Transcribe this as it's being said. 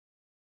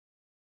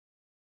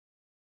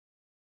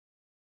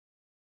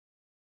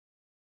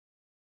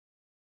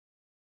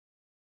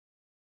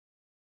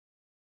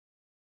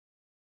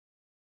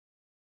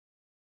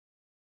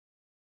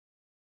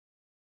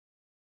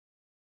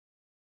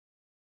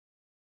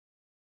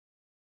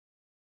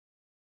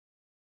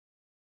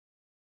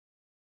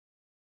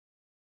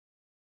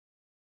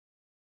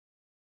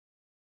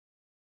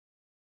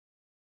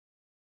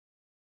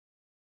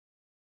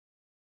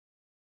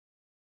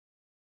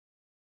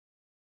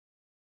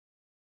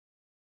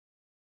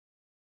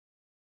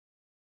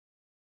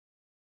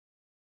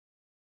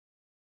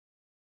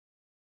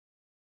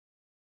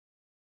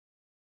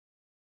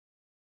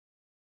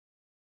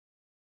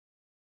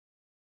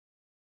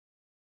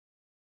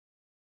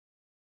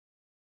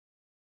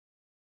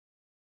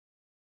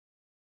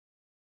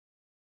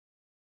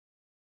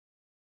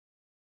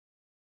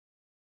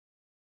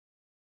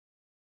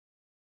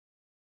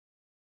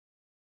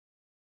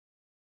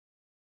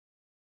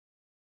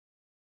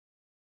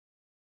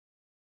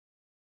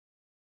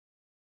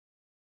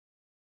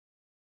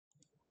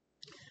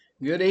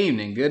Good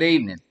evening. Good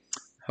evening.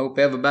 Hope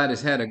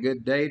everybody's had a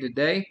good day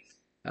today.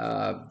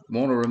 Want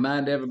to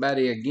remind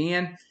everybody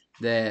again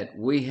that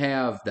we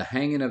have the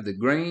hanging of the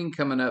green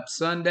coming up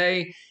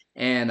Sunday,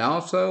 and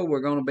also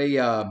we're going to be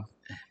I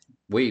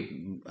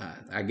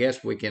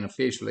guess we can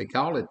officially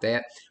call it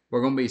that.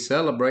 We're going to be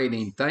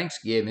celebrating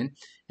Thanksgiving,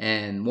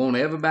 and want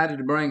everybody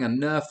to bring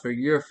enough for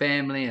your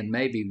family and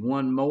maybe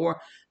one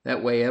more.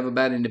 That way,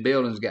 everybody in the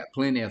building's got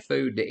plenty of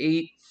food to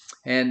eat.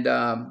 And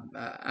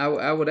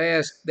I would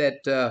ask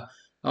that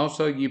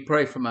also you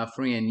pray for my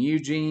friend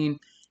Eugene.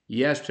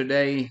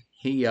 Yesterday,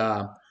 he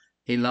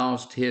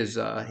lost his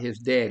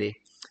daddy,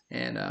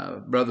 and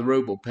Brother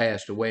Rubel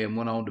passed away and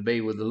went on to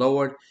be with the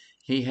Lord.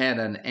 He had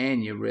an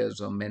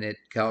aneurysm and it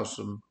caused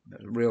some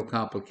real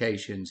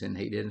complications, and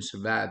he didn't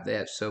survive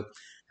that. So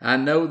I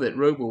know that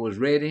Rubel was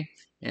ready,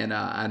 and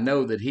I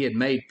know that he had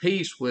made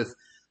peace with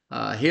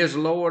his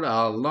Lord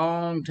a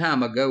long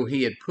time ago.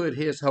 He had put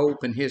his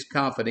hope and his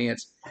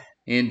confidence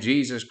in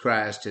Jesus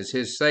Christ as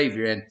his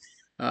Savior. And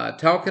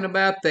talking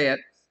about that,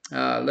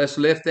 let's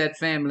lift that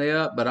family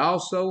up, but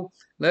also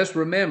let's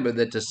remember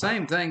that the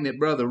same thing that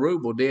Brother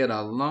Rubel did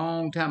a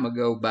long time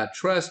ago by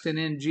trusting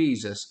in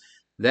Jesus,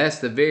 that's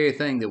the very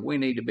thing that we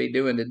need to be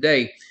doing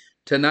today.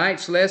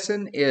 Tonight's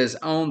lesson is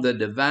on the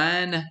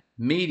divine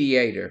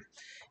mediator.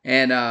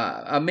 And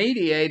a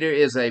mediator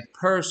is a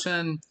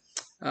person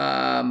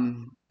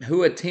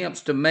who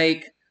attempts to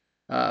make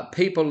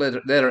people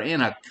that are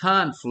in a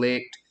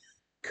conflict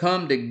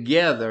come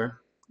together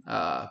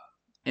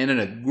in an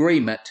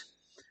agreement.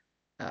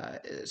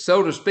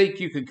 So to speak,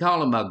 you could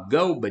call them a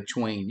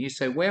go-between. You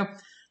say, well,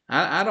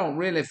 I don't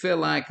really feel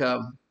like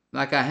I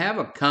have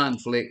a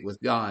conflict with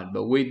God,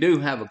 but we do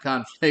have a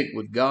conflict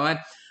with God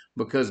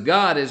because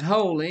God is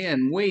holy,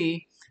 and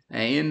we,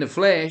 in the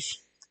flesh,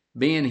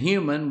 being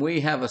human,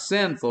 we have a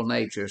sinful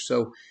nature.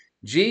 So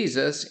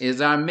Jesus is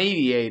our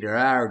mediator,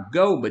 our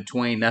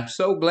go-between. I'm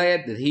so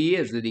glad that he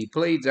is, that he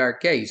pleads our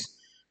case,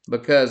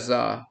 because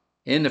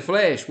in the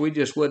flesh, we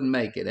just wouldn't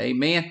make it.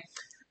 Amen.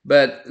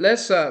 But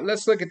let's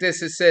look at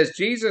this. It says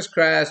Jesus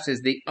Christ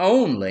is the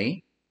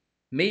only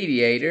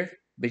mediator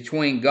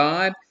between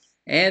God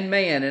and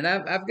man. And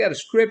I've got a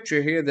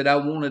scripture here that I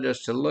wanted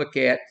us to look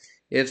at.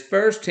 It's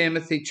 1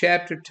 Timothy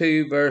chapter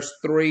 2, verse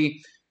 3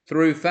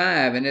 through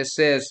 5. And it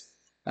says,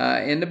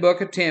 in the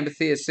book of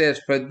Timothy, it says,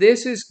 "For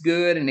this is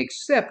good and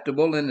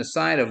acceptable in the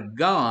sight of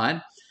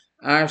God,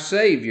 our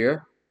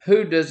Savior,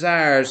 who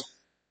desires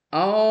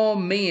all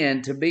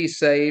men to be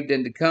saved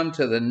and to come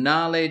to the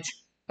knowledge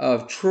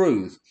of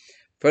truth.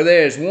 For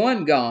there is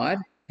one God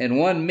and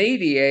one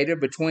mediator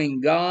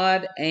between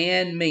God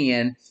and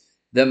men,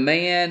 the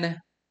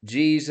man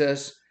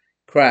Jesus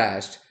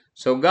Christ."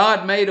 So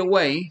God made a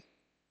way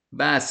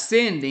by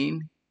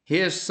sending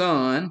his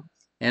son,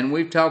 and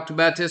we've talked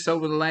about this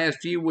over the last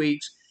few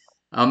weeks,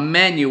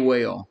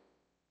 Emmanuel,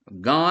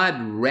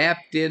 God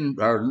wrapped in,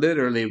 or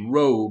literally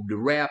robed,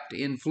 wrapped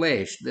in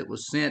flesh, that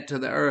was sent to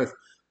the earth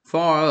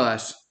for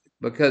us,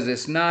 because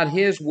it's not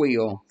his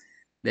will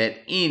that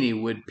any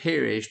would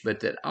perish, but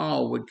that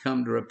all would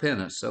come to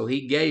repentance. So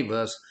he gave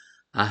us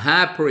a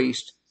high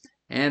priest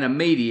and a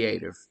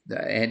mediator,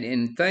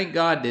 and thank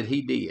God that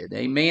he did.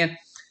 Amen.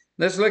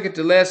 Let's look at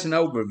the lesson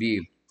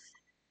overview.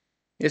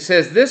 It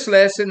says this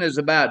lesson is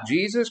about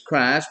Jesus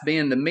Christ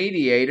being the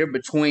mediator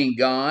between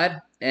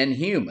God and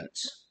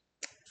humans.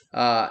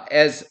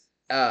 As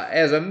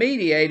a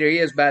mediator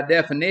is, by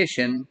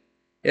definition,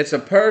 it's a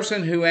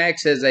person who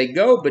acts as a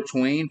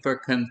go-between for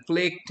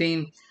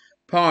conflicting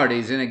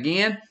parties. And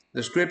again,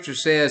 the scripture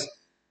says,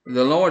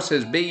 the Lord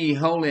says, "Be ye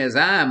holy as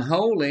I am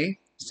holy,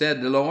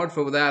 said the Lord,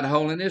 for without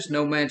holiness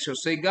no man shall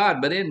see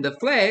God." But in the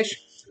flesh,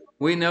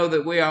 we know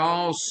that we are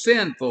all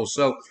sinful.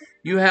 So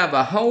you have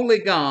a holy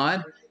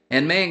God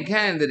and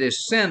mankind that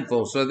is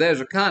sinful. So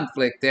there's a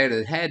conflict there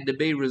that had to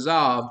be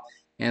resolved.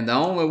 And the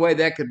only way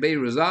that could be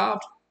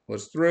resolved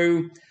was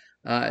through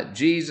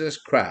Jesus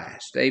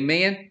Christ.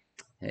 Amen?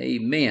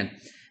 Amen.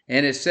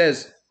 And it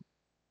says,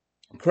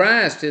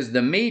 Christ is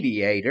the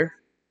mediator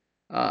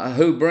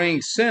who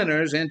brings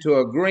sinners into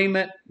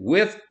agreement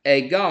with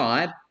a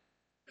God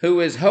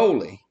who is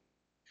holy.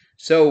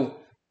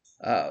 So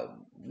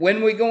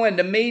when we go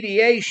into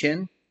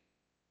mediation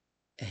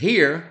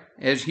here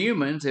as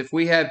humans, if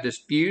we have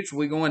disputes,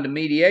 we go into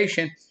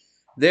mediation,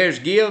 there's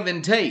give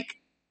and take.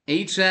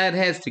 Each side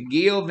has to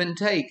give and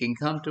take and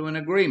come to an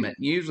agreement.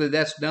 Usually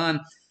that's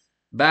done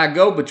by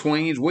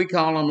go-betweens. We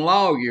call them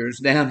lawyers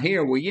down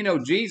here. Well, you know,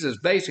 Jesus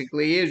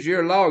basically is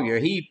your lawyer.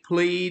 He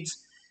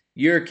pleads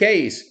your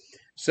case.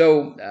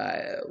 So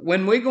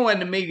when we go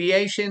into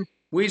mediation,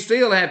 we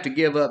still have to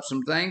give up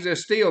some things.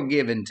 There's still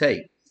give and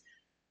take.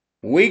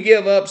 We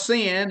give up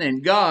sin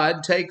and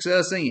God takes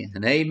us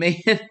in.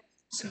 Amen.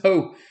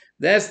 So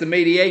that's the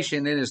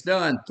mediation, and it's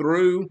done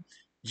through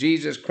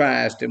Jesus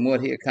Christ and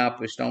what he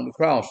accomplished on the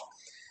cross.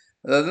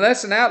 The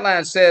lesson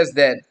outline says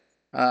that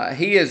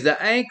he is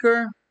the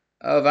anchor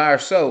of our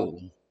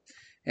soul.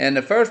 And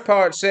the first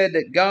part said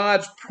that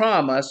God's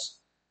promise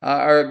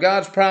or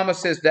God's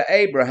promises to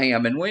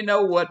Abraham. And we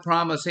know what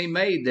promise he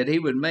made, that he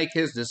would make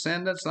his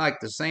descendants like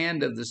the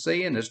sand of the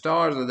sea and the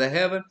stars of the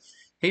heaven.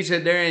 He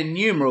said they're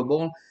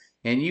innumerable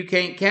and you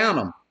can't count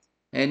them.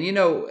 And you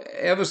know,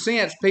 ever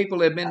since,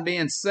 people have been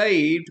being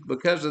saved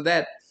because of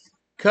that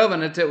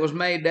covenant that was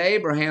made to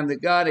Abraham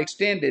that God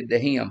extended to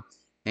him.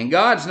 And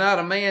God's not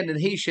a man that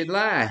he should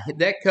lie.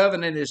 That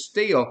covenant is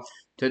still.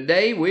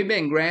 Today, we've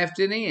been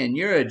grafted in.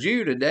 You're a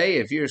Jew today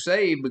if you're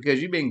saved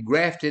because you've been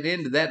grafted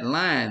into that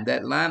line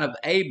of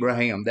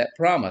Abraham, that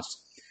promise.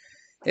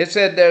 It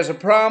said there's a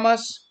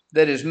promise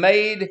that is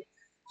made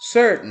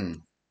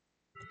certain.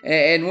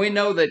 And we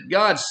know that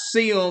God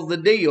sealed the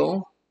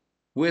deal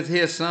with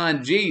his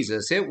son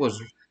Jesus. It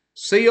was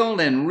sealed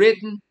and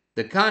written.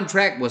 The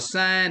contract was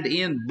signed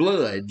in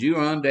blood. You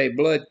are under a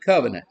blood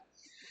covenant.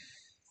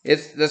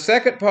 The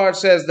second part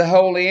says the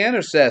holy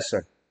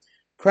intercessor.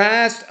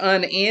 Christ's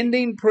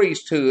unending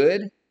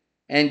priesthood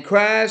and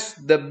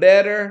Christ the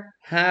better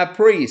high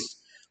priest.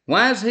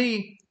 Why is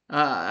he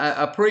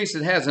a priest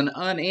that has an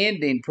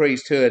unending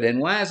priesthood? And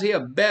why is he a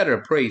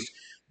better priest?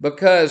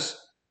 Because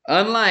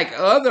unlike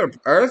other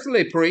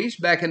earthly priests,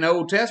 back in the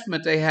Old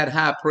Testament, they had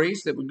high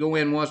priests that would go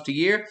in once a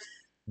year.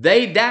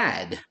 They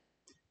died.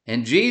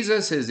 And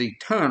Jesus is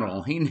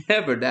eternal. He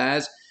never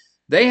dies.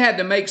 They had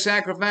to make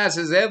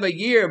sacrifices every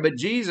year, but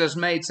Jesus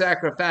made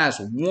sacrifice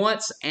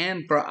once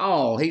and for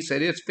all. He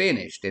said, it's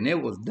finished, and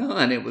it was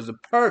done. It was a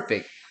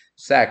perfect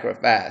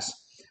sacrifice.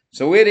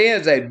 So it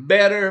is a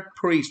better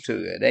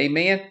priesthood.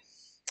 Amen?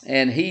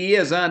 And he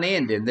is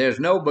unending. There's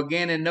no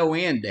beginning, no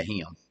end to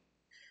him.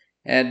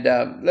 And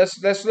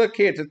let's look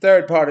here at the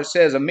third part. It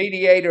says, a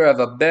mediator of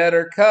a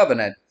better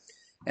covenant.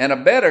 And a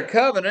better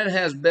covenant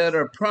has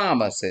better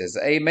promises.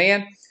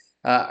 Amen?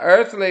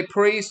 Earthly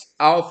priests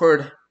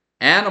offered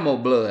animal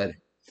blood,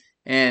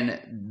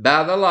 and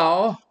by the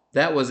law,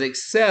 that was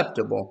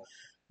acceptable.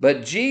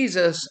 But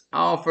Jesus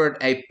offered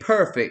a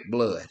perfect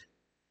blood,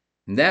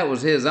 and that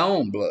was his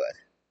own blood.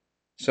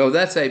 So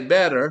that's a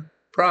better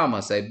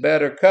promise, a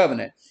better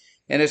covenant.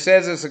 And it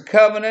says it's a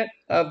covenant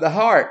of the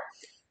heart.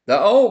 The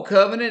old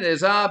covenant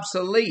is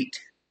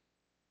obsolete.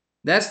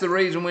 That's the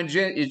reason when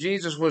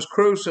Jesus was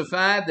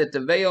crucified, that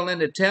the veil in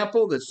the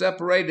temple that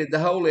separated the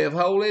Holy of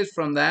Holies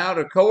from the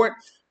outer court,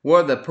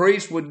 where the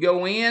priest would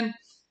go in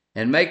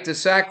and make the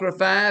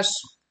sacrifice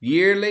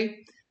yearly.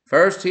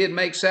 First, he'd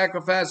make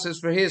sacrifices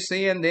for his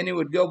sin. Then he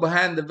would go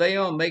behind the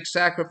veil and make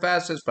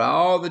sacrifices for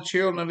all the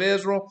children of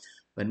Israel.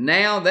 But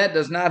now that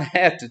does not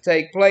have to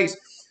take place.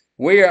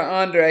 We are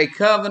under a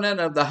covenant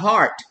of the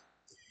heart.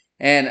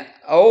 And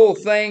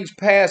old things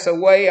pass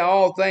away,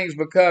 all things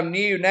become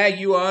new. Now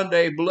you are under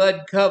a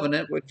blood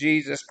covenant with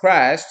Jesus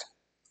Christ.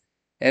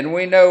 And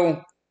we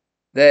know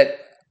that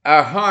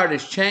our heart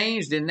is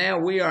changed, and now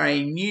we are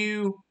a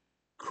new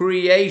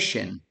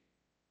creation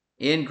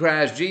in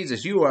Christ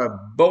Jesus. You are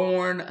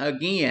born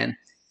again.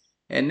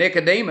 And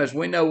Nicodemus,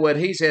 we know what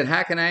he said,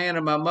 how can I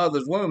enter my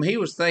mother's womb? He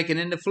was thinking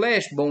in the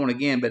flesh born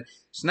again, but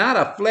it's not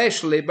a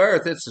fleshly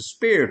birth, it's a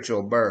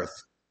spiritual birth,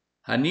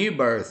 a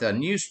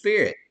new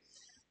spirit.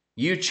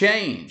 You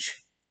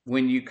change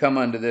when you come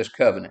under this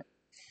covenant.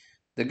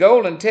 The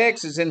golden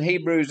text is in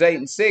Hebrews 8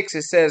 and 6.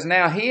 It says,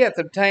 now he hath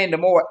obtained a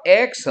more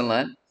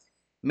excellent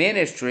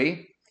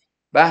ministry,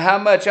 by how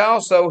much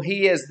also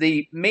he is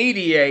the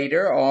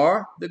mediator,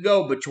 or the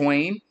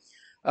go-between,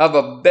 of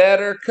a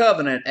better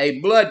covenant, a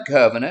blood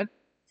covenant,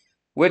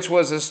 which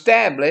was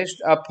established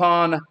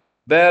upon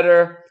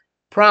better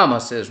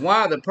promises.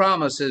 Why are the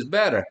promises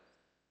better?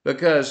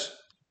 Because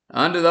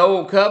under the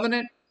old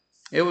covenant,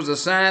 it was a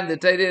sign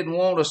that they didn't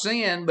want to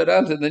sin, but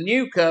under the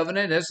new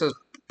covenant, it's a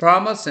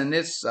promise, and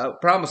it's a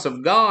promise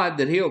of God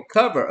that he'll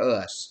cover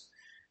us.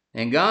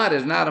 And God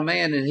is not a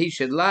man that he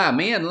should lie.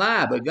 Men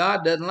lie, but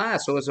God doesn't lie,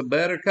 so it's a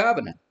better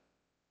covenant.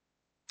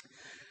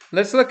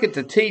 Let's look at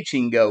the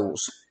teaching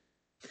goals.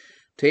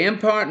 To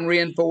impart and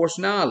reinforce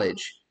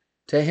knowledge,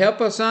 to help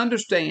us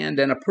understand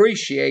and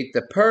appreciate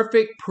the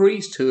perfect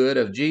priesthood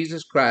of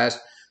Jesus Christ,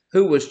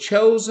 who was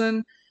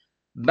chosen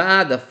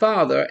by the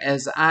Father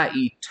as our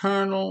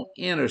eternal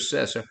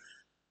intercessor.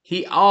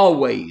 He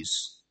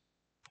always,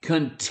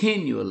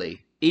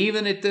 continually,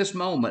 even at this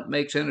moment,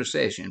 makes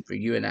intercession for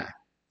you and I.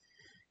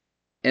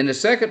 And the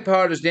second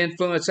part is to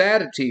influence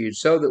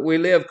attitudes so that we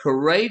live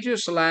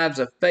courageous lives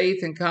of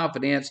faith and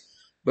confidence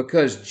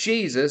because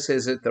Jesus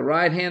is at the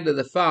right hand of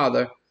the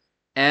Father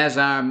as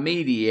our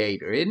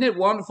mediator. Isn't it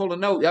wonderful to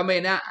know? I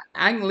mean, I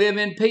can live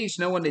in peace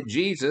knowing that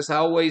Jesus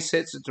always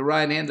sits at the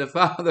right hand of the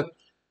Father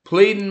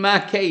pleading my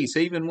case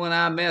even when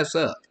I mess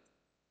up.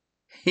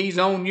 He's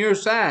on your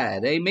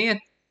side. Amen?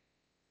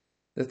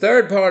 The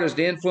third part is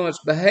to influence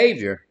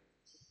behavior,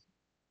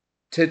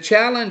 to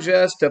challenge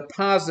us to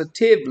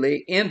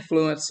positively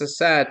influence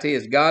society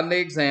as godly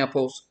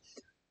examples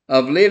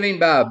of living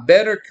by a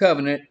better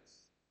covenant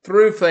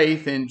through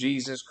faith in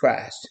Jesus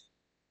Christ.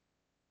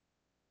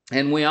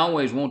 And we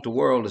always want the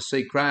world to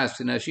see Christ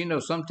in us. You know,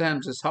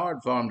 sometimes it's hard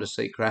for them to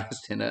see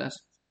Christ in us.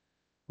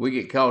 We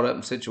get caught up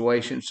in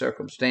situations,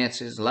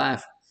 circumstances.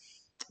 Life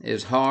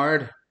is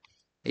hard.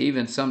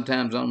 Even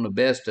sometimes on the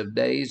best of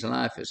days,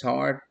 life is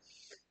hard.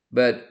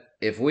 But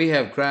if we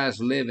have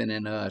Christ living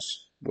in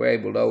us, we're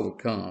able to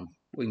overcome.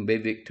 We can be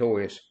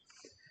victorious.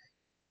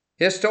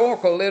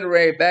 Historical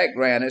literary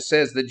background, it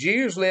says the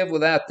Jews lived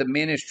without the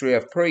ministry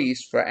of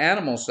priests for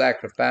animal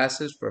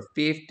sacrifices for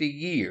 50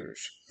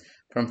 years,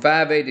 from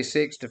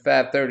 586 to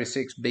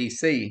 536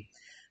 BC,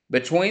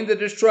 between the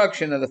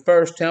destruction of the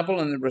first temple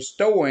and the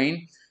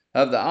restoring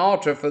of the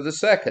altar for the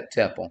second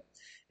temple.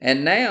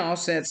 And now,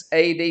 since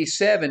AD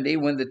 70,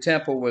 when the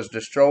temple was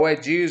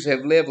destroyed, Jews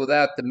have lived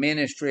without the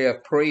ministry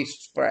of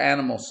priests for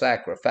animal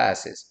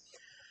sacrifices.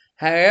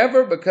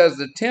 However, because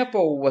the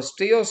temple was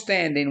still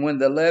standing when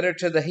the letter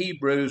to the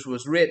Hebrews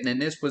was written,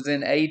 and this was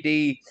in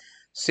AD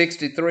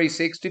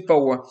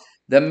 63-64,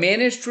 the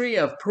ministry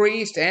of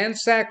priests and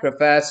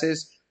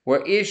sacrifices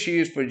were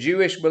issues for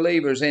Jewish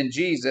believers in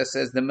Jesus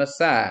as the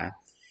Messiah,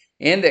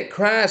 in that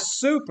Christ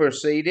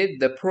superseded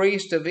the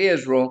priest of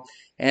Israel,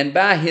 and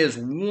by his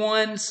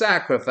one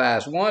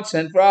sacrifice, once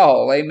and for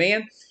all,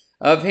 amen,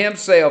 of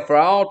himself for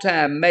all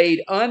time,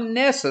 made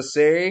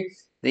unnecessary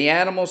the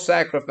animal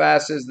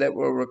sacrifices that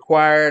were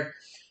required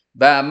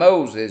by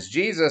Moses.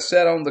 Jesus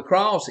said on the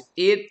cross,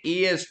 "It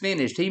is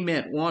finished." He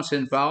meant once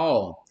and for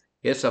all.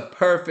 It's a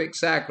perfect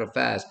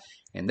sacrifice.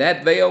 And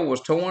that veil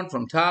was torn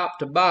from top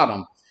to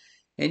bottom.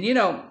 And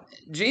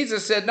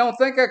Jesus said, "Don't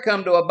think I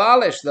come to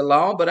abolish the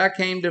law, but I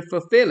came to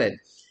fulfill it."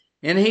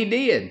 And he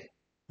did.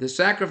 The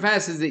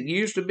sacrifices that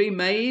used to be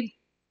made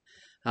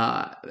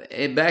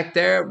back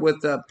there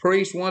with the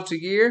priest once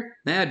a year,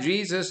 now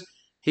Jesus,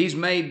 he's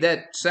made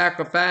that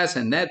sacrifice,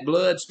 and that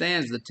blood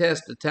stands the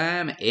test of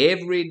time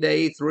every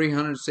day,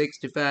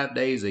 365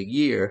 days a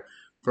year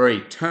for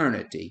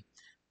eternity.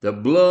 The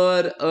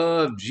blood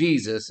of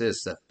Jesus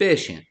is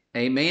sufficient.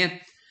 Amen.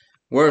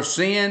 Where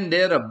sin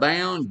did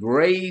abound,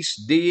 grace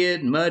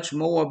did much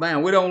more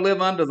abound. We don't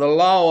live under the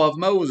law of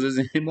Moses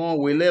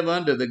anymore. We live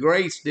under the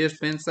grace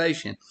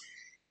dispensation.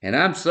 And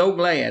I'm so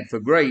glad for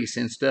grace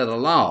instead of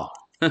law.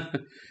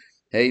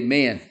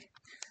 Amen.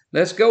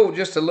 Let's go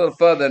just a little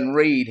further and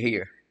read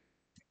here.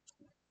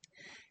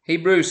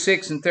 Hebrews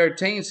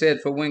 6:13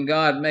 said, "For when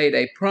God made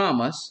a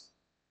promise,"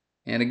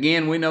 and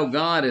again we know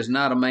God is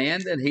not a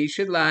man that he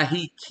should lie,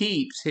 he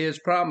keeps his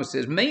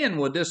promises. Men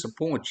will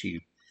disappoint you.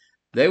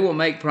 They will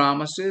make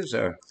promises,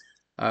 or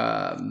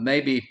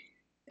maybe,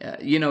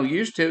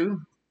 used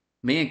to,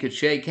 men could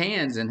shake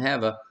hands and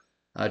have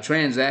a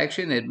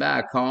transaction. They'd buy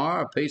a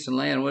car, a piece of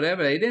land,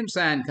 whatever. They didn't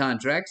sign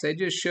contracts. They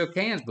just shook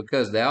hands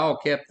because they all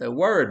kept their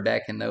word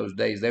back in those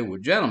days. They were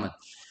gentlemen.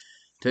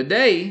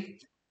 Today,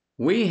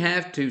 we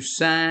have to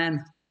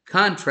sign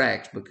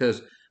contracts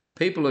because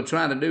people are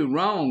trying to do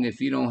wrong if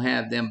you don't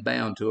have them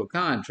bound to a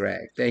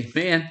contract.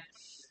 Amen.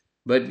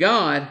 But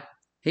God,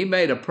 he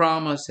made a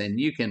promise, and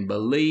you can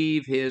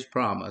believe his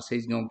promise.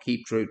 He's going to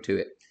keep true to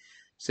it.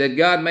 Said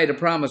God made a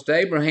promise to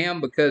Abraham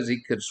because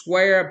he could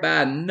swear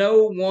by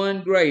no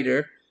one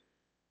greater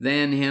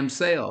than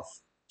himself.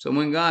 So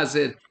when God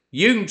said,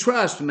 "You can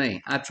trust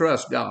me," I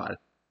trust God.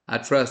 I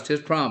trust his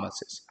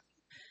promises.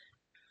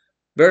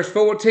 Verse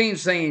 14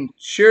 saying,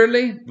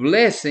 "Surely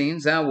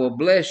blessings I will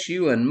bless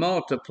you, and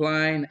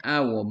multiplying I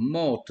will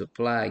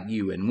multiply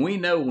you." And we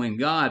know when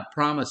God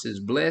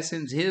promises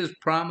blessings, his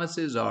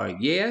promises are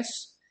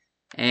yes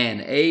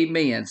and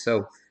amen.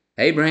 So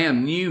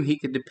Abraham knew he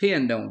could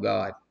depend on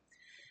God.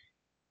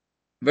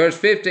 Verse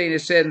 15, it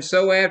said, "And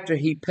so after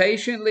he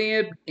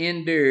patiently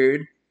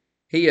endured,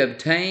 he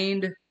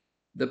obtained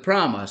the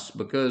promise."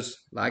 Because,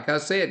 like I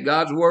said,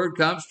 God's word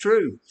comes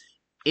true.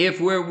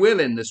 If we're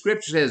willing, the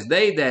scripture says,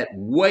 "They that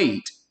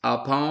wait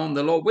upon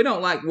the Lord." We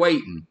don't like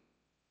waiting.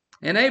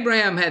 And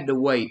Abraham had to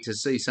wait to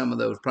see some of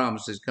those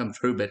promises come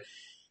true. But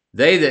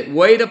they that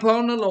wait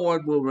upon the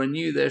Lord will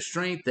renew their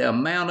strength. They'll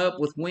mount up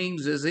with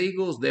wings as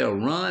eagles. They'll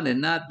run and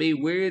not be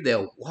weary.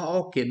 They'll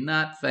walk and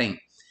not faint.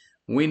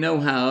 We know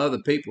how other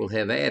people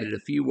have added a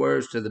few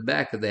words to the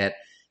back of that.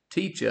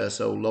 "Teach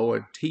us, O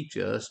Lord, teach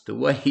us to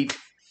wait."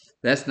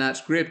 That's not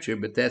scripture,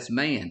 but that's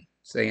man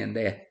saying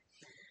that.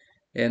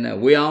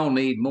 And we all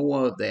need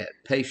more of that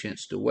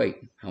patience to wait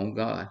on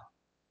God.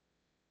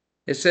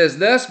 It says,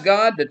 "Thus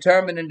God,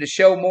 determining to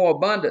show more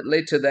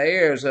abundantly to the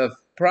heirs of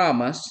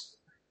promise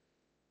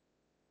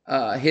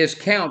his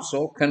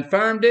counsel,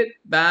 confirmed it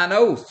by an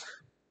oath,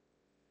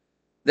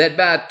 that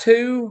by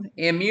two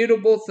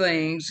immutable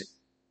things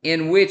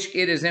in which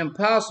it is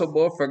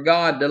impossible for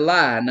God to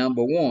lie,"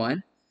 number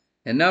one,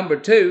 and number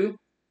two,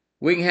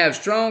 we can have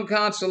strong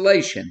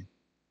consolation,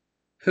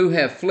 who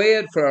have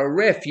fled for a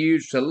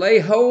refuge to lay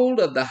hold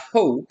of the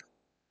hope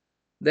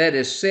that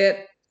is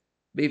set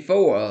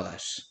before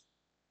us.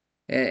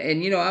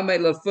 And I made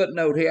a little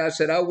footnote here. I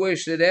said, I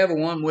wish that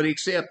everyone would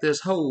accept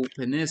this hope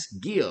and this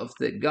gift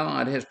that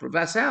God has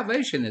provided.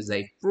 Salvation is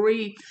a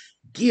free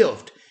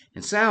gift,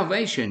 and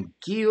salvation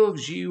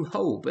gives you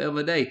hope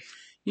every day.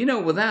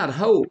 Without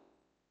hope,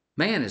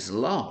 man is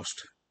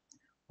lost.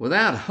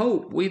 Without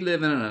hope, we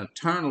live in an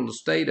eternal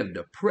state of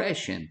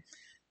depression.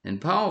 And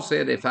Paul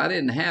said, if I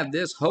didn't have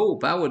this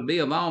hope, I would be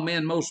of all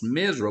men most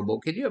miserable.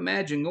 Can you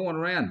imagine going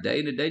around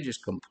day to day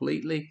just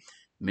completely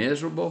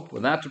miserable.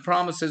 Without the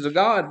promises of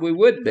God, we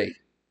would be.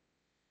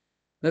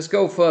 Let's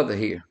go further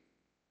here.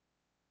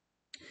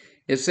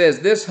 It says,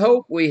 this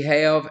hope we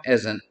have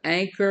as an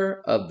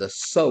anchor of the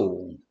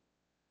soul.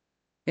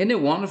 Isn't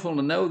it wonderful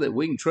to know that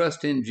we can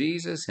trust in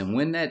Jesus, and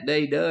when that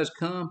day does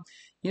come?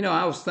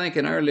 I was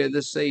thinking earlier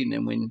this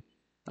evening when,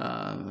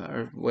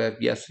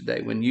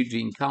 yesterday when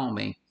Eugene called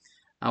me,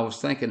 I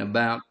was thinking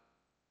about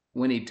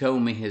when he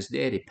told me his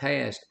daddy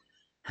passed,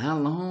 how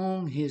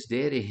long his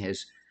daddy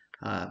has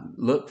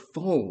looked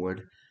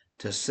forward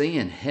to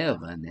seeing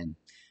heaven and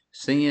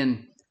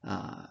seeing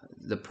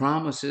the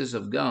promises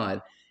of God.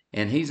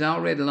 And he's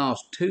already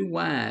lost 2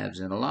 wives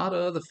and a lot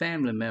of other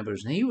family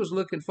members. And he was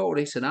looking forward.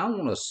 He said, I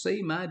want to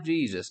see my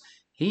Jesus.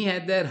 He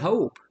had that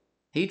hope.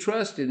 He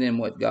trusted in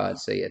what God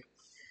said.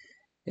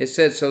 It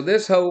said, so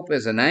this hope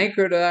is an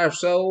anchor to our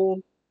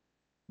soul,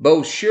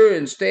 both sure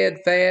and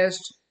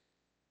steadfast,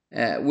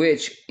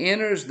 which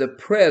enters the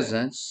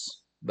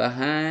presence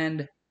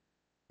behind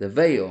the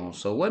veil.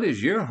 So what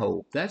is your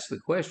hope? That's the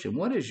question.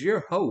 What is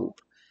your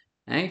hope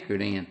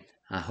anchored in?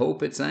 I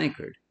hope it's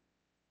anchored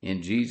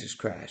in Jesus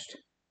Christ.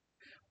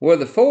 Where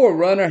the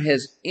forerunner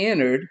has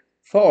entered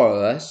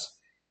for us,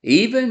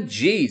 even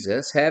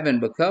Jesus, having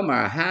become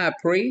our high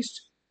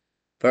priest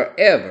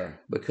forever,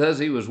 because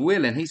he was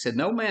willing. He said,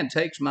 no man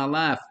takes my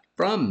life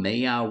from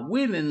me. I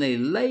willingly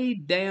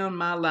laid down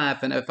my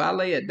life, and if I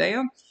lay it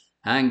down,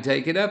 I can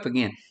take it up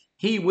again.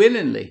 He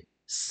willingly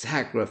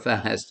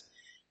sacrificed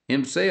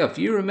himself.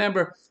 You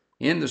remember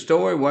in the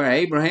story where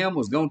Abraham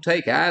was going to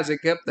take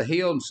Isaac up the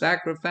hill and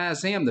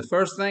sacrifice him, the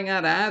first thing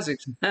out of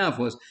Isaac's mouth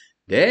was,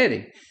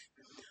 Daddy,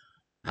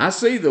 I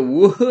see the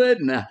wood,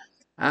 and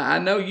I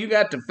know you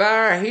got the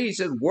fire. He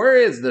said, where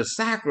is the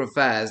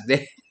sacrifice,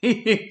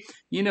 Daddy?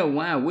 You know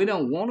why? We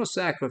don't want to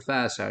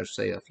sacrifice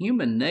ourselves.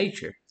 Human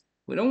nature.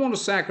 We don't want to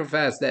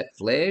sacrifice that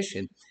flesh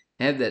and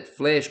have that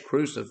flesh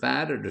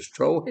crucified or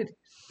destroyed.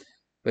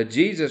 But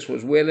Jesus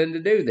was willing to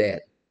do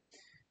that.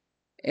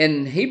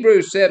 In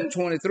Hebrews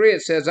 7:23,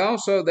 it says,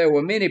 also there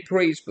were many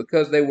priests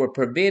because they were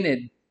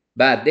prevented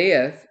by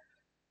death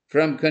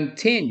from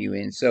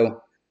continuing.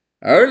 So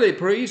early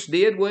priests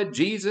did what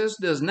Jesus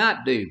does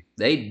not do.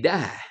 They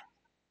die.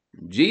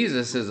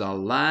 Jesus is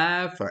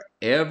alive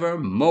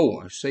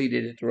forevermore,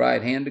 seated at the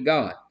right hand of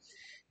God.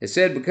 It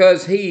said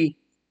because he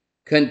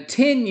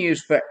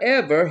continues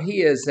forever,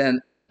 he is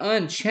an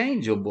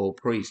unchangeable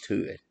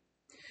priesthood.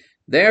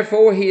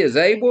 Therefore, he is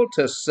able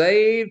to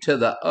save to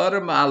the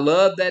uttermost. I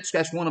love that.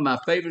 That's one of my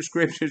favorite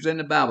scriptures in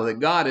the Bible, that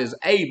God is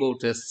able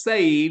to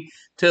save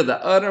to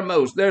the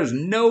uttermost. There's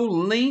no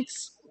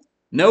lengths,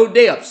 no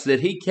depths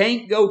that he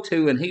can't go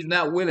to and he's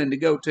not willing to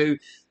go to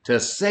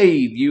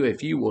save you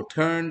if you will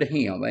turn to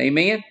him.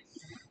 Amen? It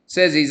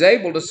says he's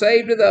able to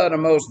save to the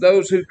uttermost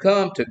those who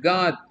come to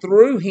God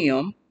through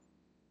him.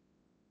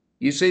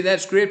 You see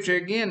that scripture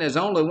again, there's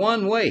only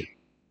one way.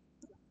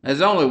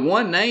 There's only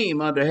one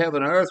name under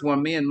heaven and earth where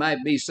men might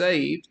be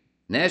saved,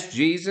 and that's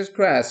Jesus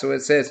Christ. So it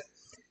says,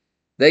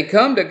 they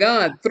come to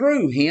God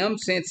through him,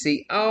 since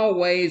he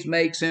always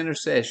makes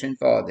intercession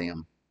for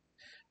them.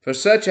 For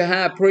such a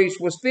high priest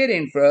was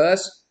fitting for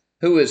us,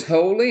 who is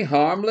holy,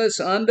 harmless,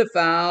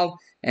 undefiled,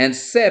 and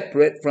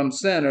separate from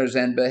sinners,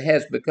 and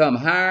has become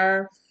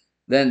higher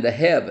than the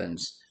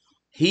heavens.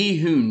 He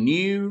who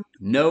knew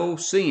no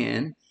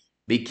sin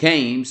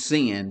became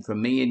sin for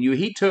me and you.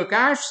 He took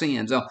our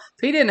sins on.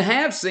 If he didn't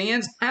have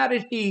sins, how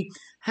did he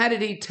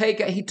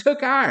take? He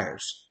took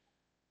ours.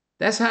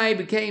 That's how he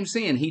became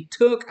sin. He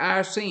took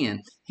our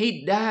sin.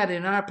 He died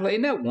in our place.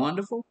 Isn't that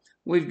wonderful?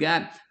 We've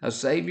got a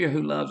Savior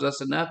who loves us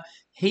enough.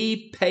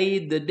 He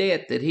paid the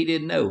debt that he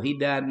didn't know. He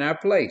died in our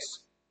place.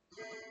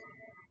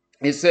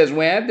 It says,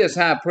 we have this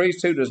high priest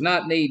who does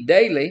not need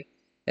daily,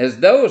 as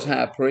those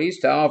high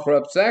priests, to offer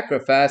up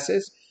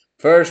sacrifices,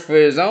 first for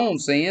his own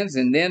sins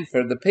and then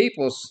for the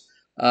people's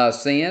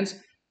sins.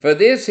 For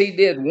this he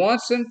did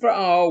once and for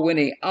all when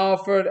he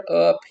offered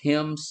up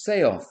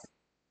himself.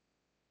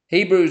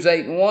 Hebrews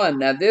 8:1.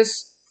 Now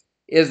this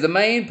is the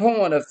main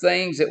point of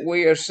things that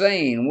we are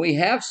saying. We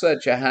have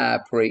such a high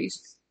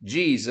priest,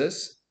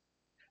 Jesus,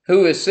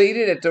 who is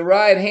seated at the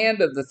right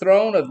hand of the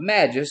throne of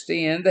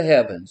majesty in the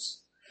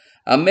heavens,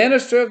 a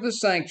minister of the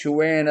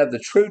sanctuary and of the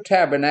true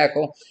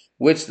tabernacle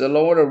which the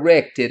Lord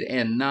erected,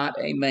 and not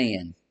a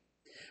man.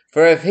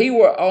 For if he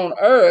were on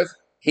earth,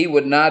 he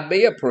would not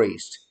be a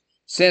priest,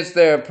 since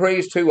there are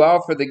priests who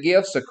offer the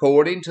gifts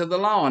according to the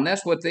law. And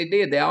that's what they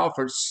did. They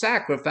offered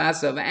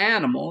sacrifice of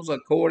animals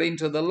according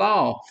to the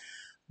law.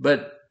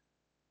 But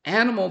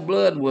animal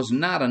blood was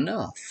not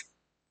enough.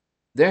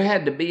 There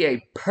had to be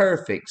a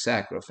perfect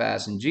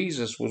sacrifice, and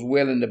Jesus was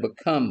willing to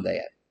become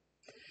that.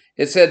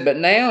 It said, but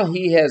now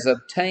he has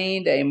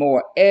obtained a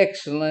more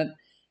excellent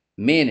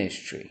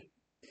ministry,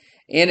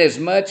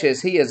 inasmuch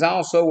as he is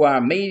also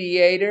our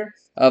mediator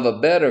of a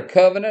better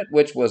covenant,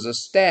 which was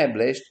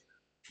established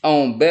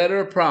on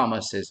better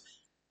promises.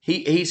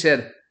 He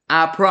said,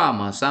 I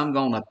promise I'm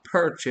going to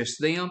purchase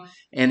them,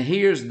 and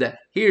here's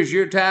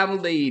your title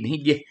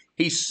deed.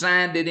 He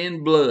signed it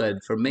in blood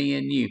for me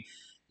and you.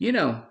 You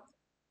know,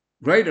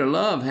 Greater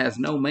love has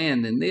no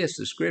man than this.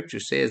 The scripture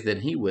says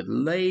that he would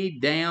lay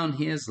down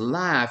his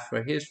life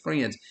for his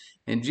friends.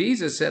 And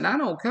Jesus said, I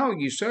don't call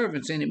you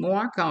servants anymore.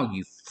 I call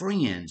you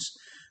friends.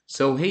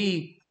 So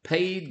he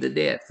paid the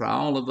debt for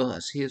all of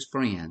us, his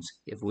friends,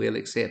 if we'll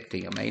accept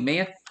him.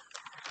 Amen.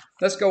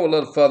 Let's go a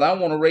little further. I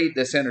want to read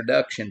this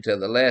introduction to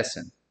the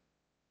lesson.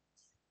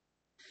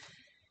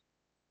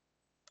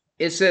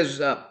 It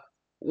says,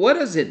 what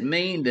does it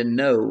mean to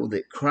know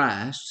that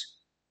Christ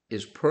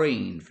is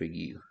praying for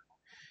you?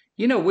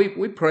 You know,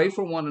 we pray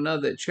for one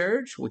another at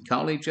church. We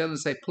call each other and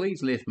say,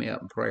 please lift me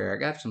up in prayer. I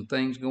got some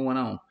things going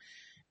on.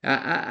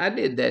 I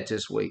did that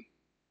this week.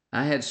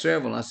 I had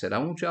several. I said, I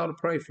want y'all to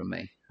pray for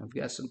me. I've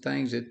got some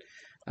things that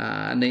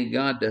I need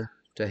God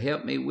to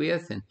help me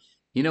with. And,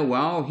 you know, we're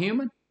all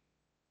human.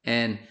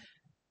 And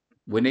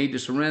we need to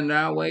surrender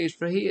our ways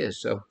for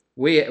his. So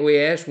we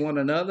ask one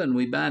another and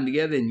we bind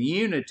together in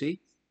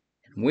unity.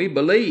 And we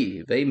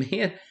believe.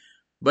 Amen.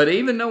 But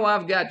even though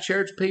I've got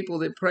church people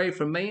that pray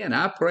for me and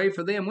I pray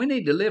for them, we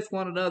need to lift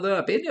one another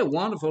up. Isn't it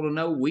wonderful to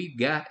know we've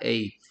got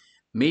a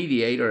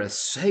mediator, a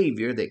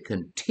Savior that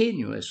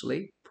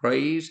continuously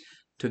prays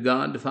to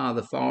God the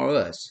Father for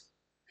us?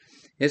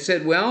 It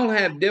said we all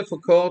have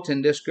difficult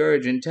and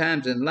discouraging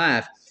times in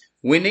life.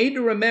 We need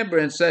to remember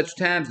in such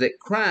times that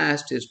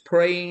Christ is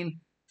praying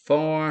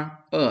for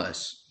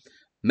us,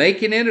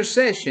 making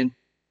intercession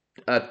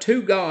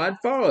to God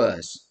for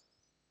us.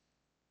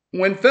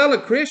 When fellow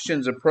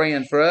Christians are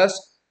praying for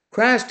us,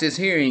 Christ is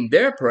hearing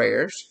their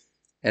prayers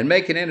and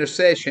making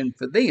intercession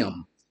for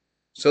them.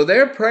 So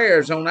their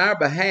prayers on our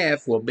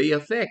behalf will be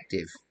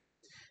effective.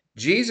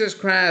 Jesus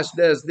Christ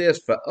does this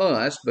for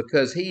us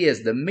because he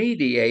is the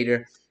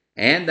mediator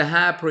and the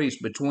high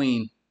priest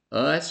between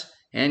us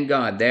and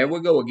God. There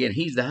we go again.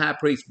 He's the high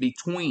priest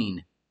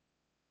between.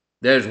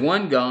 There's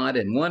one God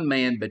and one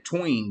man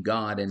between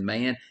God and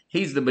man.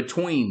 He's the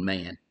between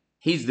man.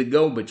 He's the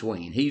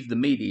go-between. He's the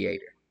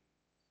mediator.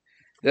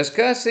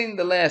 Discussing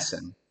the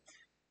lesson,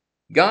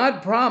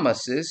 God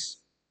promises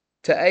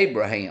to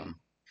Abraham,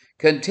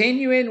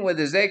 continuing with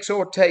his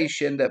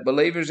exhortation that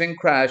believers in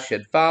Christ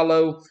should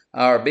follow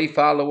or be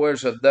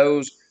followers of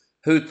those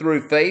who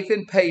through faith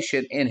and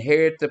patience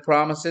inherit the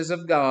promises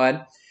of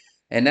God.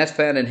 And that's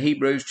found in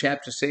Hebrews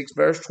chapter 6,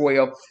 verse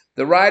 12.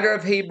 The writer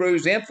of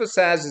Hebrews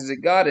emphasizes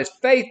that God is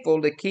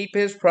faithful to keep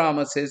his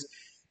promises,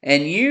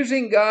 and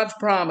using God's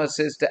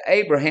promises to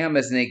Abraham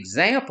as an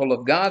example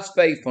of God's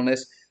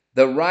faithfulness,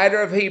 the writer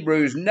of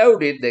Hebrews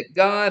noted that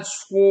God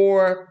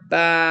swore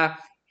by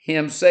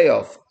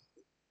himself.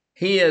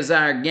 He is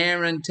our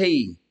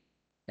guarantee.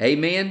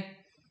 Amen?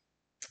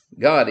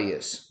 God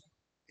is.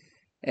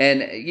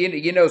 And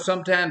you know,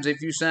 sometimes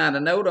if you sign a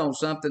note on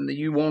something that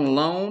you want to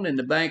loan, and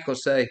the bank will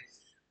say,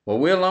 well,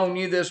 we'll loan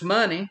you this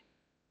money,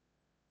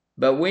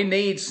 but we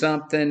need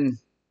something,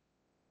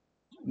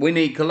 we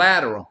need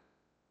collateral.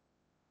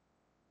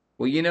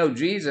 Well, you know,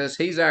 Jesus,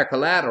 he's our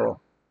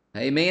collateral.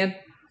 Amen?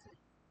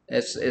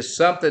 It's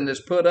something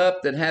that's put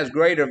up that has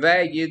greater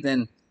value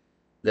than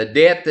the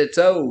debt that's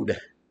owed.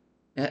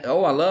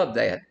 Oh, I love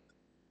that.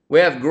 We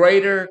have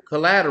greater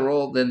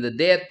collateral than the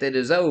debt that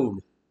is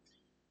owed.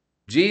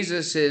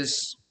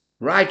 Jesus'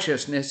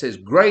 righteousness is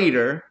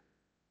greater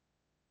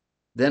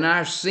than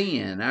our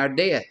sin, our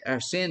debt, our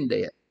sin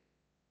debt.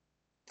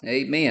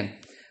 Amen.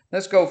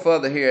 Let's go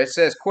further here. It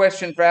says,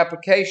 question for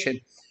application.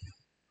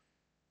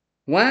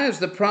 Why is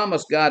the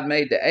promise God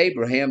made to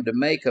Abraham to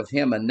make of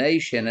him a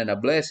nation and a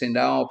blessing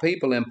to all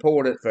people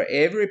important for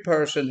every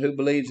person who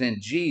believes in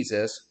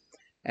Jesus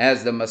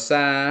as the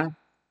Messiah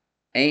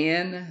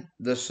and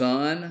the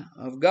Son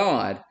of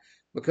God?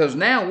 Because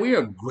now we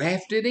are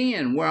grafted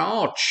in. We're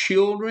all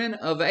children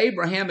of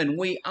Abraham, and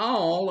we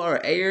all are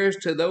heirs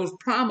to those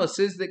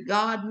promises that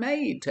God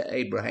made to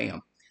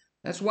Abraham.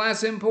 That's why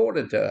it's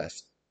important to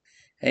us.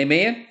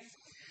 Amen?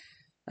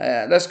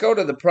 Let's go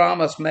to the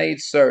promise made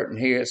certain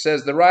here. It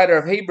says, the writer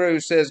of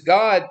Hebrews says,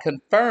 God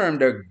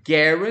confirmed or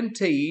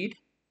guaranteed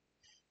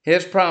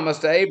his promise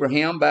to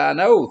Abraham by an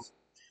oath.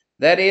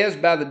 That is,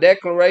 by the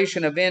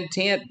declaration of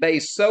intent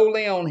based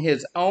solely on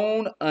his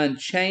own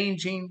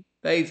unchanging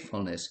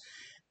faithfulness.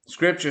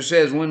 Scripture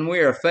says when we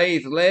are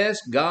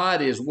faithless,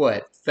 God is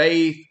what?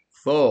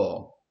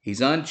 Faithful.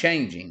 He's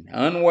unchanging,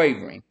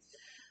 unwavering.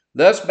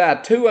 Thus, by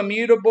two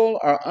immutable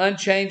or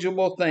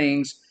unchangeable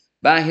things,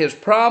 by his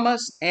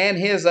promise and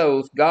his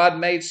oath, God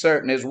made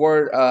certain his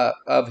word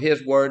of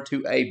his word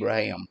to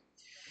Abraham.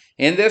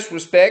 In this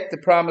respect, the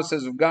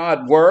promises of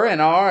God were and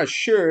are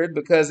assured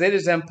because it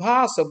is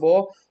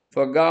impossible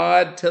for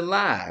God to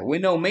lie. We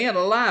know men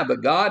will lie,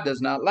 but God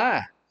does not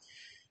lie.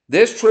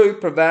 This truth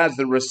provides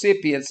the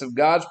recipients of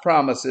God's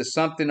promises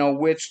something on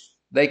which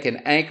they can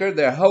anchor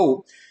their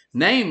hope,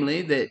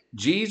 namely that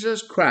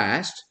Jesus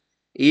Christ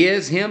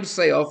is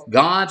himself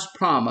God's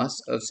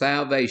promise of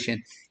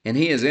salvation, and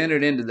he has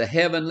entered into the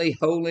heavenly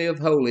holy of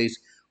holies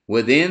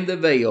within the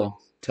veil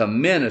to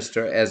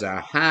minister as our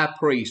high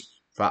priest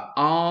for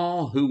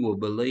all who will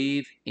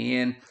believe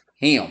in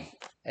him.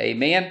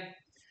 Amen.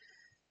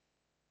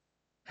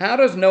 How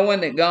does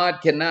knowing that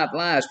God cannot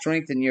lie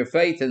strengthen your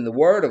faith in the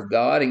Word of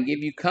God and give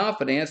you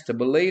confidence to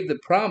believe the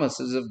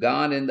promises of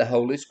God in the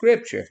Holy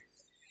Scripture?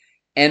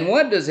 And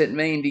what does it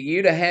mean to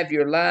you to have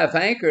your life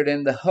anchored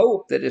in the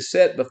hope that is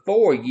set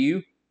before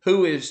you,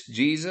 who is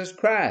Jesus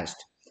Christ?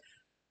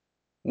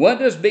 What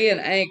does being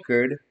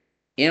anchored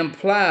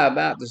imply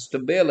about the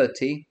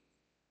stability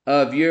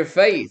of your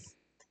faith?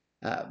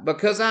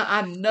 Because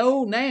I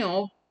know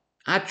now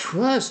I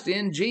trust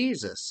in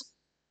Jesus.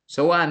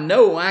 So I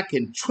know I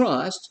can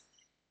trust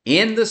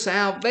in the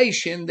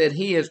salvation that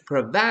He has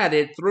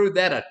provided through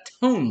that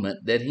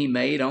atonement that He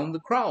made on the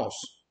cross.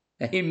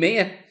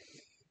 Amen.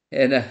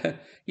 And,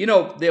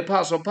 the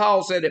Apostle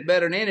Paul said it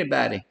better than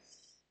anybody.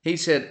 He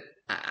said,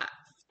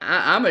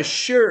 I'm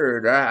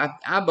assured,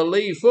 I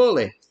believe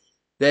fully,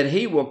 that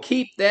He will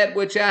keep that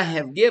which I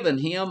have given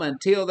Him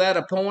until that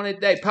appointed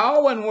day.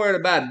 Paul wasn't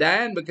worried about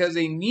dying because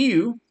he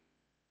knew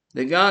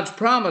that God's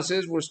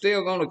promises were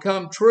still going to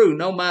come true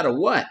no matter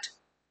what.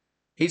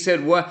 He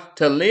said, well,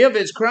 to live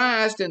is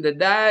Christ and to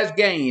die is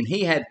gain.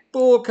 He had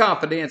full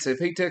confidence if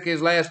he took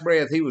his last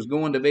breath, he was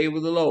going to be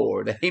with the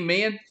Lord.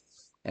 Amen.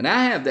 And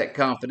I have that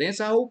confidence.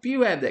 I hope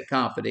you have that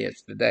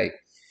confidence today.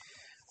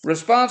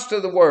 Response to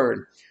the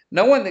word.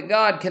 Knowing that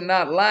God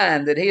cannot lie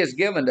and that He has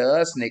given to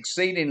us an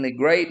exceedingly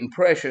great and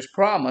precious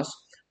promise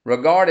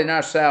regarding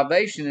our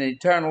salvation and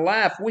eternal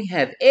life, we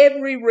have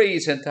every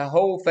reason to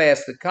hold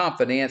fast the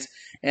confidence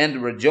and the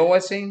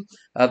rejoicing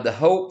of the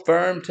hope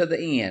firm to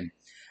the end.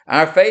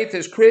 Our faith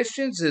as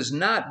Christians is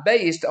not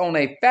based on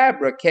a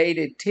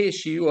fabricated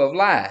tissue of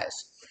lies,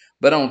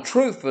 but on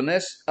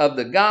truthfulness of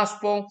the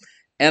gospel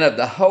and of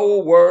the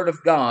whole Word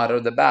of God, or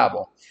the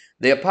Bible.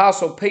 The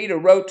Apostle Peter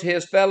wrote to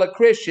his fellow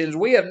Christians,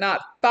 we have not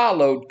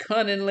followed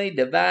cunningly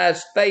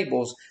devised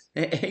fables.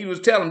 He was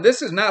telling them,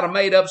 this is not a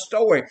made-up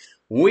story.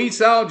 We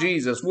saw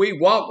Jesus. We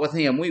walked with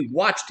Him. We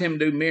watched Him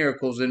do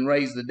miracles and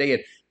raise the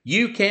dead.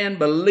 You can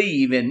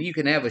believe and you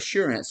can have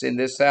assurance in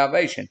this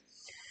salvation.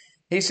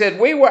 He said,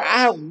 we were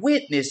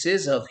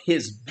eyewitnesses of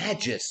His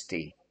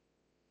majesty.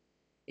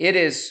 It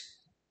is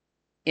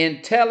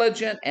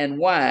intelligent and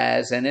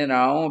wise and in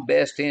our own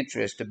best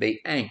interest to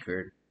be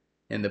anchored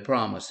in the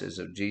promises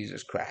of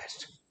Jesus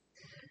Christ.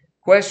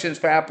 Questions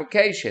for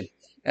application.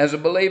 As a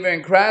believer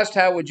in Christ,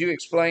 how would you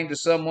explain to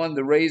someone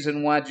the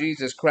reason why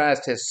Jesus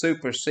Christ has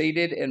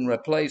superseded and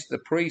replaced the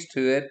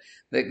priesthood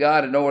that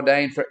God had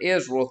ordained for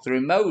Israel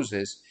through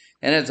Moses?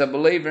 And as a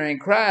believer in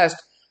Christ,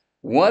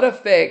 what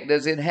effect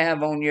does it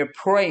have on your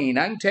praying?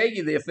 I can tell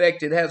you the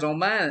effect it has on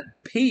mine.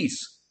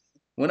 Peace.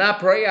 When I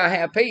pray, I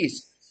have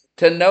peace.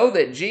 To know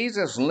that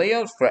Jesus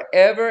lives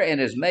forever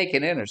and is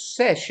making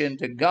intercession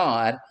to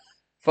God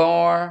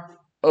for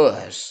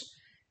us.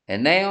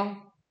 And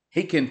now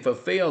He can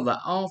fulfill the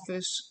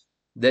office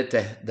that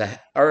the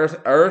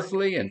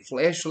earthly and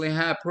fleshly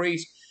high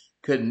priest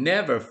could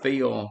never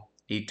fill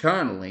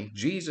eternally.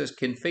 Jesus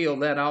can fill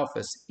that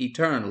office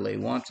eternally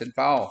once and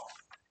for all.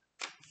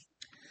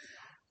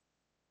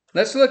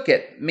 Let's look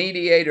at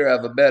mediator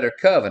of a better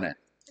covenant.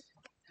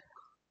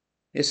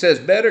 It says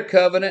better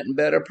covenant and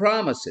better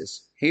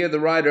promises. Here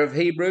the writer of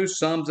Hebrews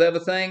sums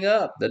everything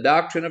up. The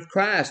doctrine of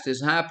Christ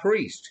as high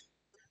priest.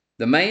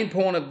 The main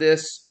point of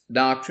this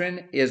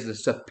doctrine is the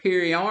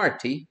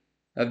superiority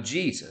of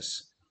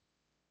Jesus.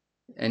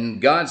 And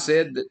God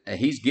said that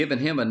He's given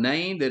Him a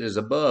name that is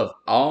above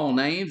all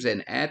names,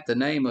 and at the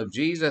name of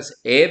Jesus,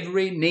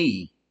 every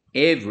knee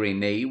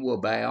will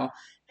bow,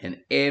 and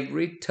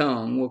every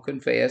tongue will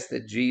confess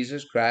that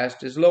Jesus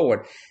Christ is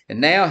Lord. And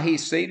now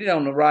He's seated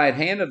on the right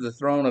hand of the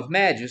throne of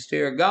majesty,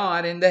 or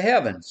God, in the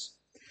heavens.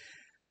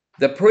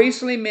 The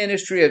priestly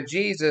ministry of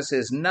Jesus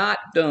is not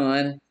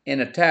done in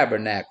a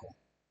tabernacle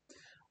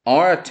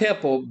or a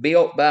temple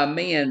built by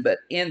men, but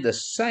in the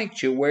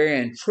sanctuary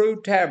and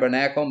true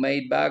tabernacle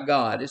made by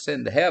God. It's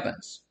in the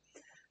heavens.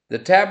 The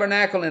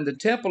tabernacle and the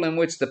temple in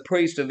which the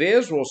priest of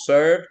Israel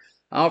served,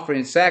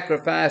 offering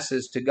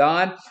sacrifices to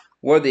God,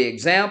 were the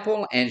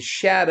example and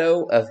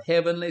shadow of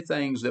heavenly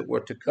things that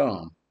were to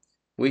come.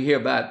 We hear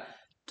about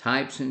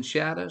types and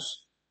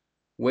shadows.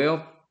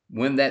 Well,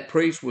 when that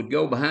priest would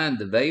go behind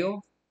the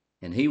veil,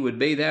 and he would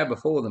be there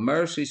before the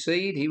mercy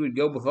seat, he would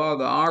go before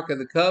the Ark of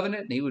the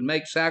Covenant, and he would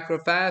make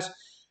sacrifice.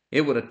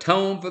 It would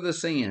atone for the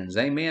sins,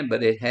 amen,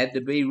 but it had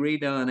to be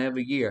redone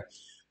every year.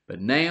 But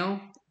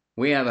now,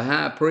 we have a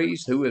high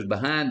priest who is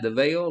behind the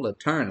veil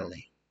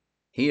eternally.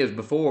 He is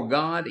before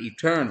God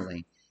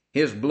eternally.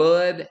 His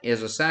blood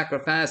is a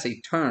sacrifice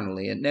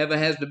eternally. It never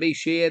has to be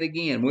shed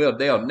again.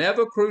 They'll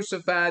never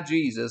crucify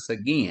Jesus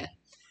again.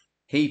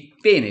 He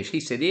finished. He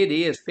said, it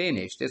is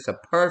finished. It's a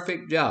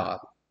perfect job.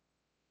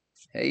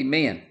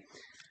 Amen.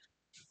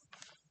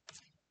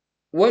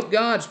 What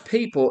God's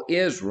people,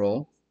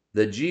 Israel,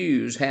 the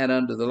Jews, had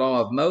under the law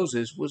of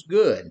Moses was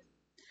good.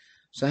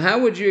 So how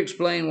would you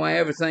explain why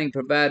everything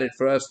provided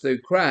for us through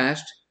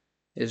Christ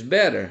is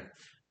better?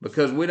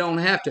 Because we don't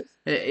have to.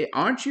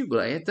 Aren't you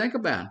glad? Think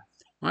about it.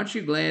 Aren't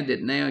you glad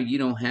that now you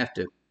don't have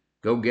to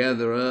go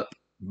gather up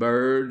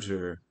birds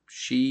or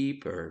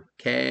sheep or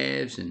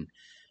calves and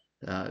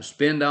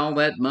spend all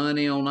that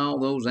money on all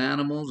those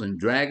animals and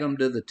drag them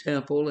to the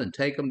temple and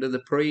take them to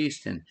the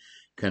priest and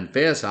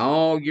confess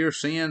all your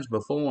sins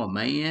before a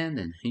man.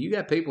 And you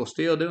got people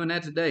still doing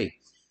that today.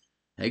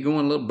 They go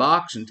in a little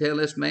box and tell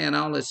this man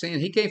all his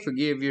sins. He can't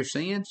forgive your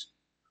sins.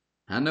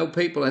 I know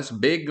people, that's a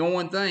big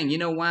going thing. You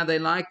know why they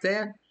like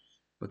that?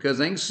 Because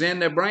they can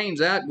send their brains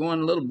out, go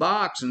in a little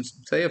box and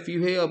say a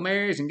few Hail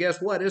Marys, and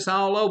guess what? It's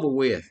all over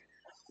with.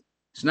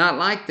 It's not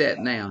like that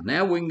now.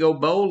 Now we can go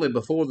boldly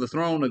before the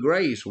throne of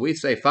grace. We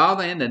say,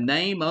 Father, in the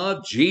name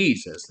of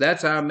Jesus.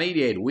 That's our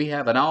mediator. We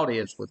have an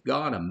audience with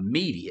God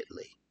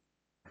immediately.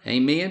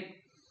 Amen?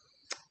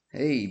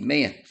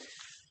 Amen.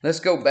 Let's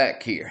go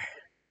back here.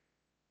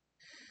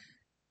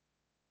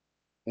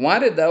 Why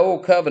did the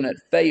old covenant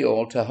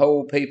fail to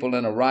hold people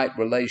in a right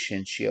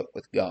relationship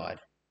with God?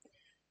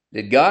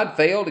 Did God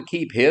fail to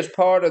keep his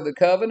part of the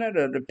covenant,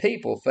 or did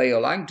people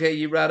fail? I can tell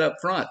you right up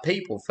front,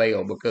 people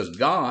fail, because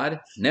God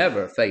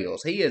never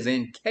fails. He is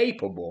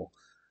incapable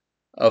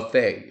of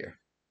failure.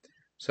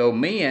 So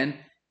men,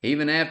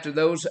 even after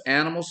those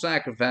animal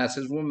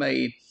sacrifices were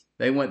made,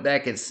 they went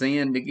back and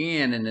sinned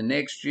again, and the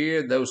next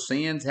year those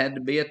sins had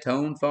to be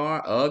atoned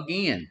for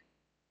again,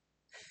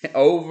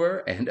 over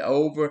and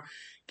over.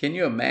 Can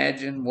you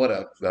imagine what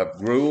a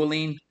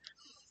grueling...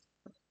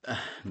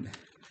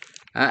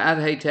 I'd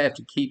hate to have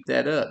to keep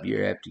that up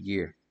year after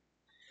year.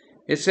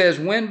 It says,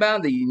 when by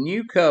the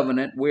new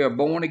covenant we are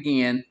born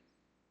again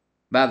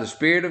by the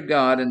Spirit of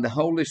God, and the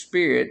Holy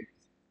Spirit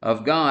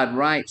of God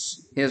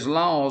writes his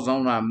laws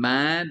on our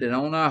mind and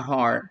on our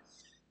heart,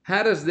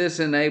 how does this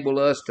enable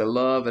us to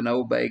love and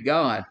obey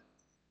God?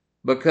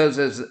 Because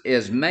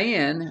as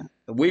man,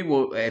 we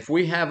will, if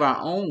we have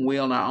our own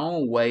will and our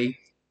own way,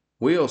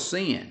 we'll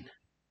sin.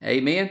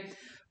 Amen?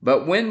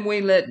 But when we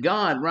let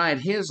God write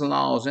his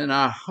laws in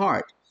our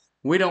heart,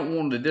 we don't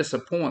want to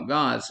disappoint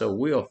God, so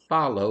we'll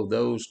follow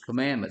those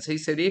commandments. He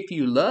said, if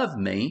you love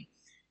me,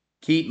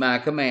 keep my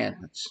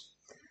commandments.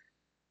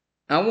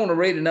 I want to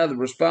read another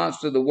response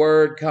to the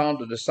word called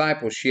the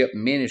discipleship,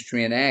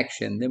 ministry, and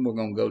action. Then we're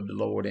going to go to the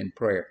Lord in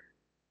prayer.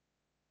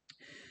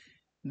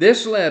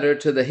 This letter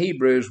to the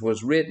Hebrews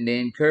was written to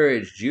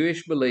encourage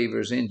Jewish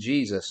believers in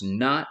Jesus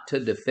not to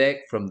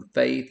defect from the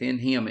faith in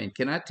him. And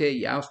can I tell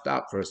you, I'll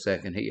stop for a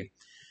second here.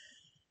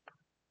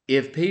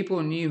 If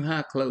people knew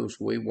how close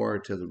we were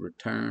to the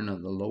return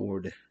of the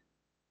Lord,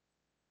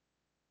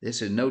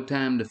 this is no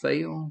time to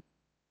fail.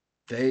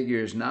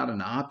 Failure is not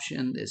an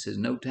option. This is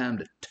no time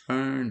to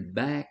turn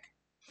back.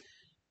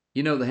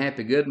 You know the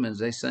Happy Goodmans,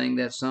 they sang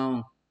that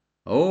song,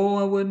 oh,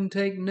 I wouldn't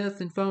take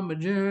nothing from a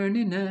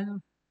journey now.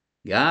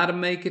 Gotta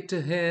make it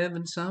to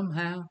heaven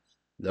somehow.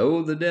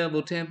 Though the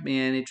devil tempt me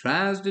and he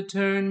tries to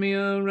turn me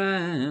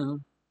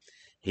around.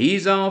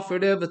 He's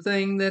offered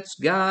everything that's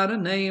got a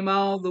name,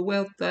 all the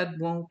wealth I'd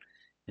want,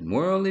 and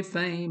worldly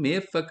fame.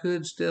 If I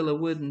could, still I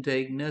wouldn't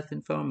take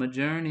nothing from a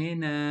journey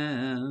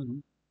now.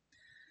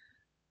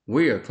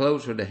 We are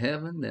closer to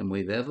heaven than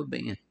we've ever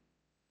been.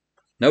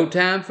 No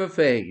time for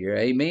failure,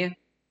 amen?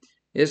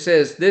 It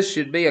says this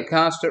should be a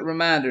constant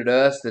reminder to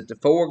us that the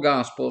four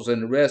Gospels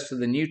and the rest of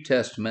the New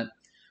Testament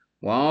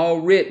were all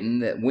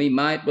written that we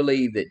might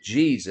believe that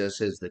Jesus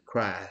is the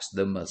Christ,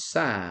 the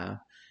Messiah,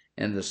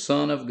 and the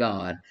Son of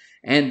God,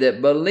 and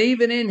that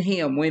believing in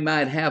him we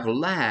might have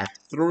life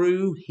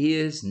through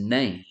his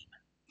name.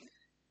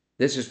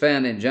 This is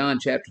found in John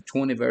chapter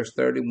 20, verse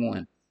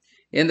 31.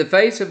 In the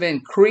face of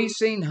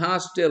increasing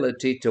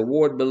hostility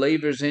toward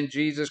believers in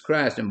Jesus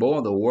Christ, and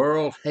boy, the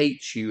world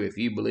hates you if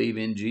you believe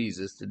in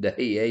Jesus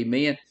today,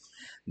 amen.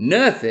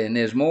 Nothing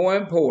is more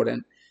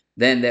important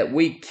than that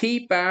we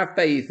keep our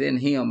faith in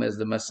him as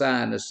the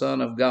Messiah and the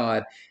Son of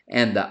God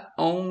and the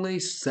only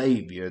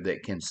Savior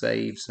that can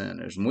save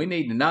sinners. And we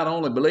need to not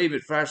only believe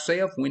it for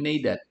ourselves, we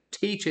need to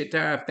teach it to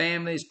our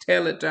families,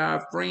 tell it to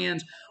our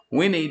friends.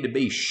 We need to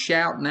be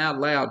shouting out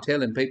loud,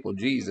 telling people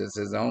Jesus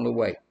is the only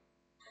way.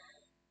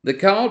 The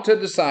call to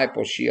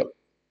discipleship.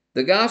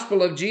 The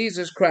gospel of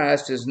Jesus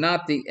Christ is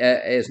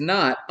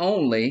not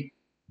only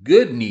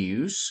good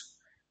news,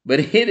 but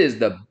it is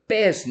the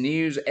best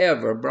news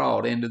ever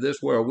brought into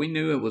this world. We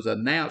knew it was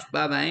announced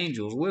by the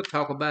angels. We'll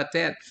talk about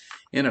that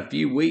in a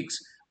few weeks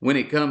when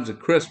it comes to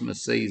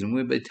Christmas season.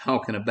 We'll be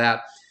talking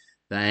about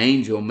the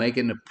angel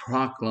making the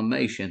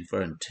proclamation,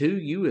 for unto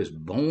you is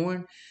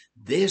born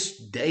this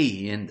day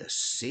in the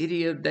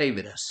city of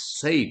David a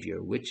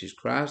Savior, which is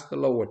Christ the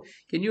Lord.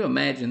 Can you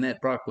imagine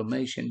that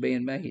proclamation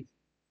being made?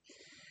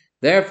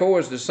 Therefore,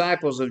 as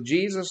disciples of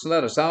Jesus,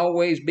 let us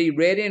always be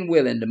ready and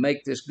willing to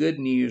make this good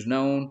news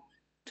known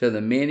to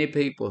the many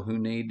people who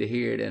need to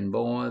hear it. And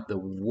boy, the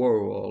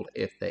world,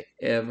 if they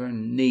ever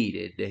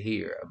needed to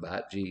hear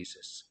about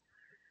Jesus,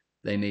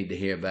 they need to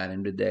hear about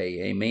him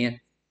today. Amen.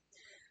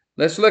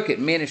 Let's look at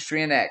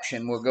ministry in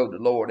action. We'll go to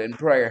the Lord in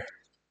prayer.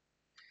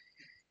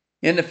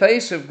 In the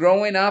face of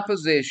growing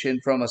opposition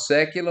from a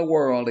secular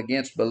world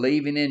against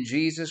believing in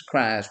Jesus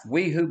Christ,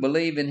 we who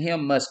believe in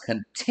him must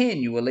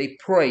continually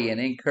pray and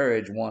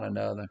encourage one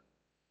another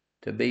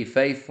to be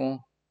faithful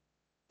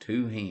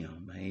to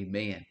him.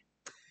 Amen.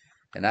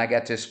 And I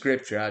got this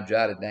scripture I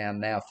jotted down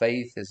now.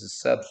 Faith is the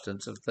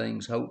substance of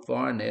things hoped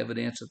for and the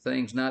evidence of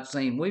things not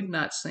seen. We've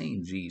not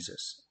seen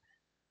Jesus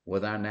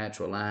with our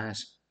natural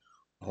eyes.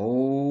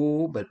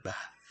 Oh, but by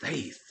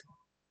faith,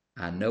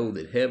 I know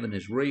that heaven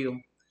is real,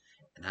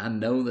 and I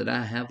know that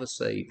I have a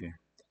Savior,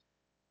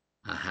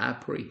 a high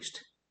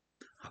priest,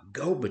 a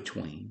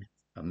go-between,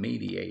 a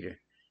mediator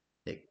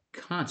that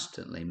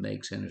constantly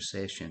makes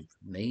intercession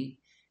for me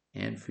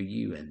and for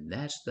you. And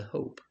that's the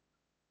hope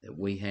that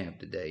we have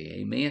today.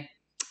 Amen.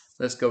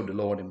 Let's go to the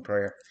Lord in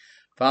prayer.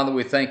 Father,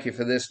 we thank you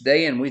for this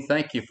day, and we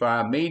thank you for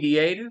our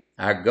mediator,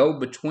 our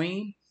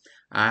go-between,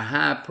 our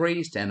high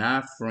priest, and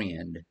our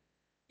friend.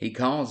 He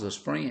calls us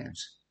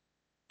friends,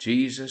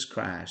 Jesus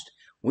Christ.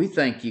 We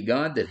thank you,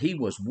 God, that he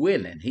was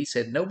willing. He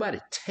said, nobody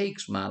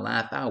takes my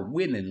life. I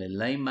willingly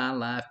lay my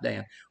life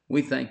down.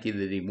 We thank you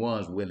that he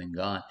was willing,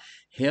 God.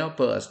 Help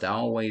us to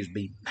always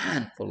be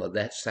mindful of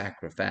that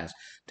sacrifice,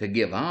 to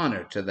give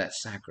honor to that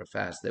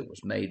sacrifice that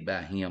was made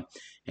by him,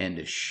 and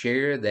to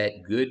share that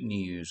good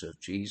news of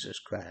Jesus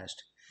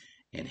Christ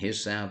and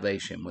his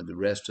salvation with the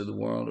rest of the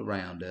world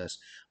around us.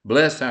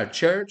 Bless our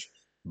church.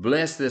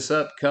 Bless this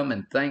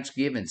upcoming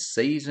Thanksgiving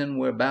season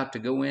we're about to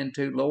go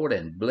into, Lord,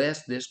 and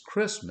bless this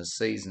Christmas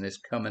season that's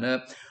coming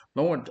up.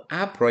 Lord,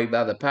 I pray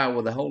by the power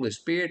of the Holy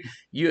Spirit,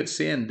 you would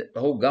send,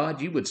 oh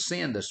God, you would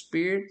send a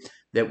spirit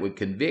that would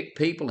convict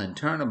people and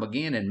turn them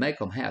again and make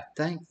them have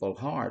thankful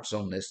hearts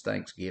on this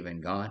Thanksgiving,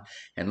 God.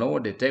 And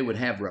Lord, that they would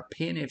have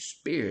repentive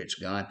spirits,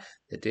 God,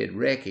 that they'd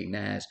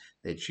recognize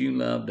that you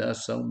loved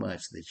us so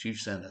much that you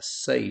sent a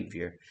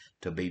Savior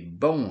to be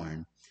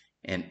born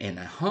and in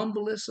the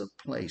humblest of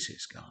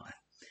places, God,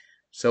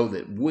 so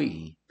that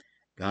we,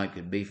 God,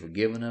 could be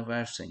forgiven of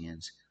our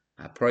sins.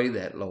 I pray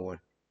that, Lord,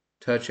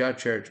 touch our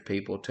church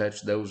people,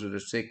 touch those that are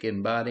sick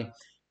in body,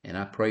 and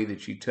I pray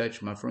that you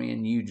touch my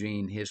friend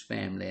Eugene, his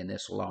family, and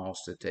this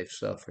loss that they've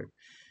suffered.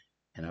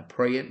 And I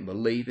pray it and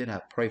believe it. I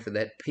pray for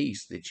that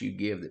peace that you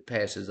give that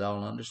passes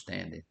all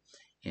understanding.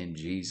 In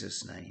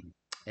Jesus' name,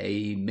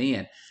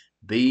 amen.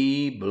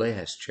 Be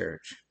blessed,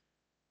 church.